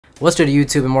What's good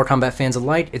YouTube and Mortal Kombat fans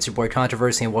alike, it's your boy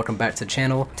ControverC and welcome back to the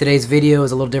channel. Today's video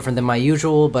is a little different than my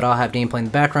usual, but I'll have gameplay in the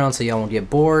background so y'all won't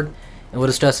get bored, and we'll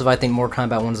discuss if I think Mortal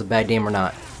Kombat 1 is a bad game or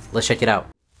not. Let's check it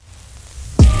out.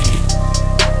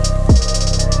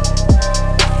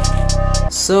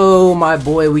 So my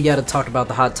boy, we gotta talk about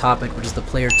the hot topic, which is the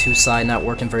player 2 side not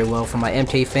working very well for my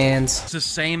MK fans. It's the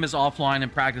same as offline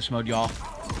and practice mode, y'all.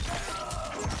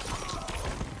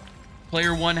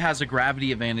 Player 1 has a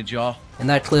gravity advantage, y'all. And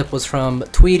that clip was from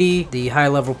Tweedy, the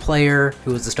high-level player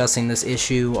who was discussing this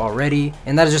issue already.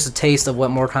 And that is just a taste of what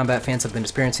Mortal Kombat fans have been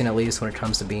experiencing, at least when it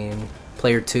comes to being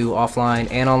player 2 offline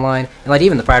and online. And like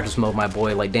even the practice mode, my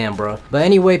boy, like damn bro. But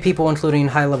anyway, people including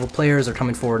high-level players are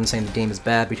coming forward and saying the game is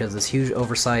bad because of this huge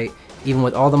oversight, even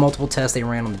with all the multiple tests they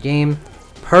ran on the game.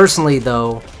 Personally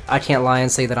though, I can't lie and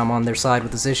say that I'm on their side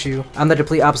with this issue. I'm the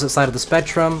complete opposite side of the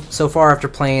spectrum. So far after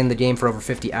playing the game for over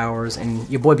 50 hours, and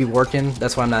your boy be working,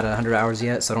 that's why I'm not at 100 hours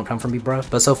yet, so don't come for me bruh.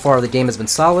 But so far the game has been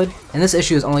solid, and this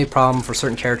issue is only a problem for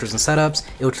certain characters and setups.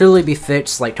 It will clearly be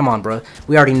fixed, like come on bruh,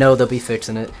 we already know they'll be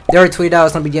fixing it. They already tweeted out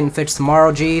it's gonna be getting fixed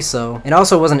tomorrow, G, so. It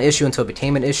also wasn't an issue until it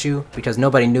became an issue, because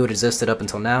nobody knew it existed up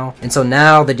until now. And so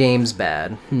now the game's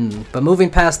bad. But moving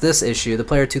past this issue, the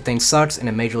player 2 thing sucks, and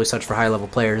it majorly sucks for high level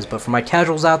players, but for my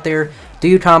casuals out there, do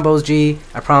your combos, G.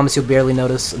 I promise you'll barely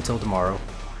notice until tomorrow.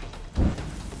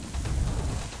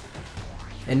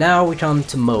 And now we come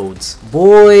to modes.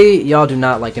 Boy, y'all do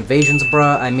not like invasions,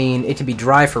 bruh. I mean, it can be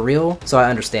dry for real, so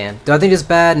I understand. Do I think it's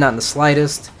bad? Not in the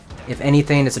slightest. If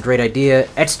anything, it's a great idea.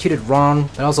 Executed wrong,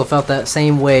 but I also felt that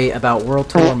same way about World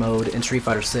Tour mode in Street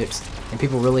Fighter 6. And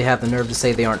people really have the nerve to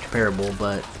say they aren't comparable,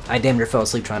 but I damn near fell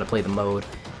asleep trying to play the mode.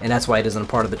 And that's why it isn't a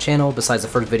part of the channel besides the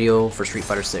first video for Street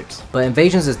Fighter 6. But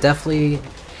Invasions is definitely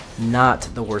not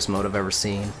the worst mode I've ever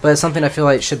seen. But it's something I feel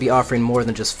like should be offering more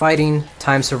than just fighting,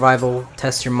 time survival,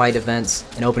 test your might events,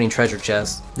 and opening treasure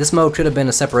chests. This mode could have been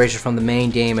a separation from the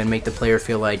main game and make the player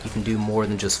feel like you can do more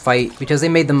than just fight, because they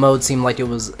made the mode seem like it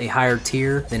was a higher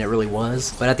tier than it really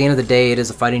was. But at the end of the day, it is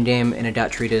a fighting game and it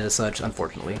got treated as such,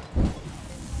 unfortunately.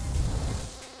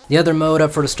 The other mode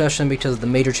up for discussion because of the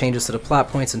major changes to the plot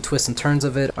points and twists and turns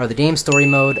of it are the game story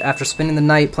mode. After spending the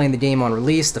night playing the game on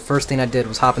release, the first thing I did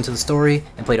was hop into the story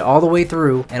and played it all the way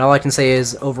through, and all I can say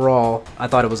is, overall, I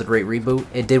thought it was a great reboot.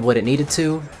 It did what it needed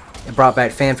to. It brought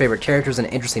back fan favorite characters in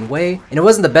an interesting way, and it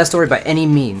wasn't the best story by any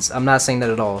means, I'm not saying that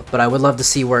at all, but I would love to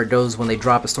see where it goes when they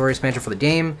drop a story expansion for the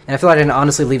game, and I feel like I can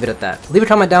honestly leave it at that. Leave a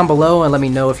comment down below and let me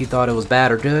know if you thought it was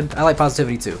bad or good. I like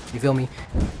positivity too, you feel me?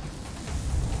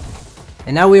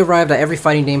 And now we arrived at every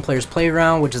fighting game player's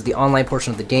playground, which is the online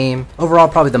portion of the game. Overall,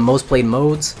 probably the most played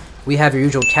modes. We have your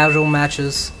usual casual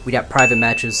matches, we got private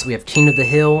matches, we have King of the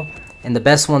Hill, and the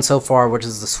best one so far, which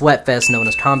is the sweat fest known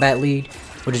as Combat League,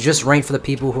 which is just ranked for the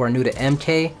people who are new to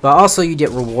MK, but also you get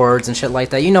rewards and shit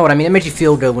like that. You know what I mean? It makes you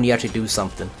feel good when you actually do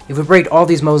something. If we break all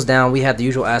these modes down, we have the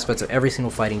usual aspects of every single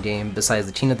fighting game besides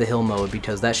the King of the Hill mode,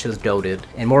 because that shit is goated,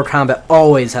 and Mortal Kombat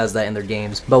always has that in their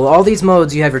games. But with all these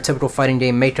modes, you have your typical fighting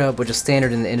game makeup, which is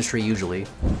standard in the industry usually.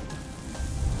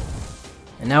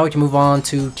 And now we can move on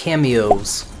to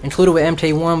cameos. Included with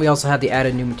MK1, we also have the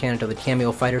added new mechanic of the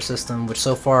cameo fighter system, which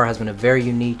so far has been a very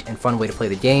unique and fun way to play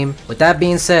the game. With that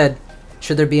being said,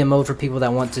 should there be a mode for people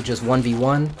that want to just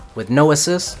 1v1 with no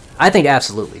assists? I think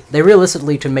absolutely. They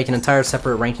realistically could make an entire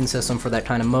separate ranking system for that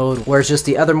kind of mode, where it's just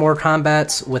the other Mortal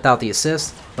Kombats without the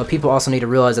assist, but people also need to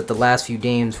realize that the last few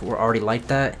games were already like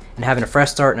that, and having a fresh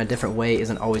start in a different way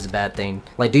isn't always a bad thing.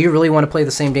 Like, do you really want to play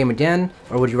the same game again,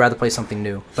 or would you rather play something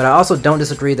new? But I also don't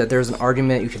disagree that there's an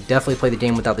argument you could definitely play the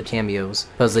game without the cameos,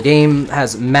 because the game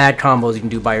has mad combos you can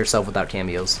do by yourself without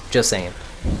cameos. Just saying.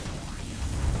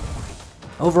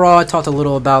 Overall, I talked a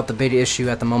little about the big issue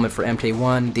at the moment for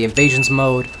MK1, the invasions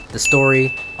mode, the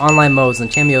story, online modes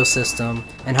and cameo system,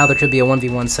 and how there could be a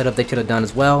 1v1 setup they could have done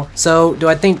as well. So, do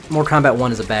I think Mortal Kombat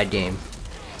 1 is a bad game?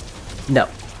 No.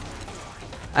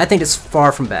 I think it's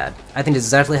far from bad. I think it's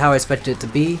exactly how I expected it to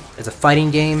be. It's a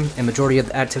fighting game, and majority of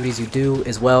the activities you do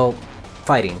is, well,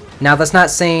 fighting. Now, that's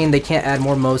not saying they can't add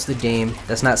more modes to the game.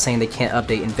 That's not saying they can't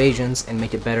update invasions and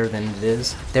make it better than it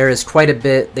is. There is quite a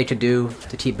bit they could do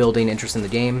to keep building interest in the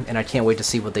game, and I can't wait to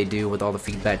see what they do with all the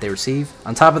feedback they receive.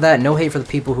 On top of that, no hate for the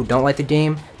people who don't like the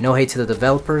game, no hate to the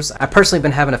developers. I've personally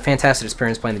been having a fantastic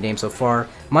experience playing the game so far.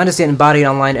 Mine is getting bodied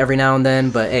online every now and then,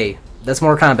 but hey, that's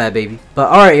Mortal Kombat, baby. But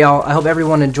alright y'all, I hope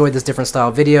everyone enjoyed this different style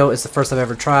video. It's the first I've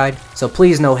ever tried, so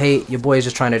please no hate. Your boy is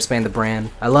just trying to expand the brand.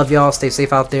 I love y'all, stay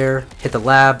safe out there, hit the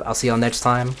lab, I'll see y'all next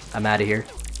time. I'm out of here.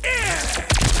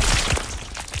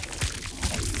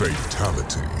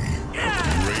 Fatality.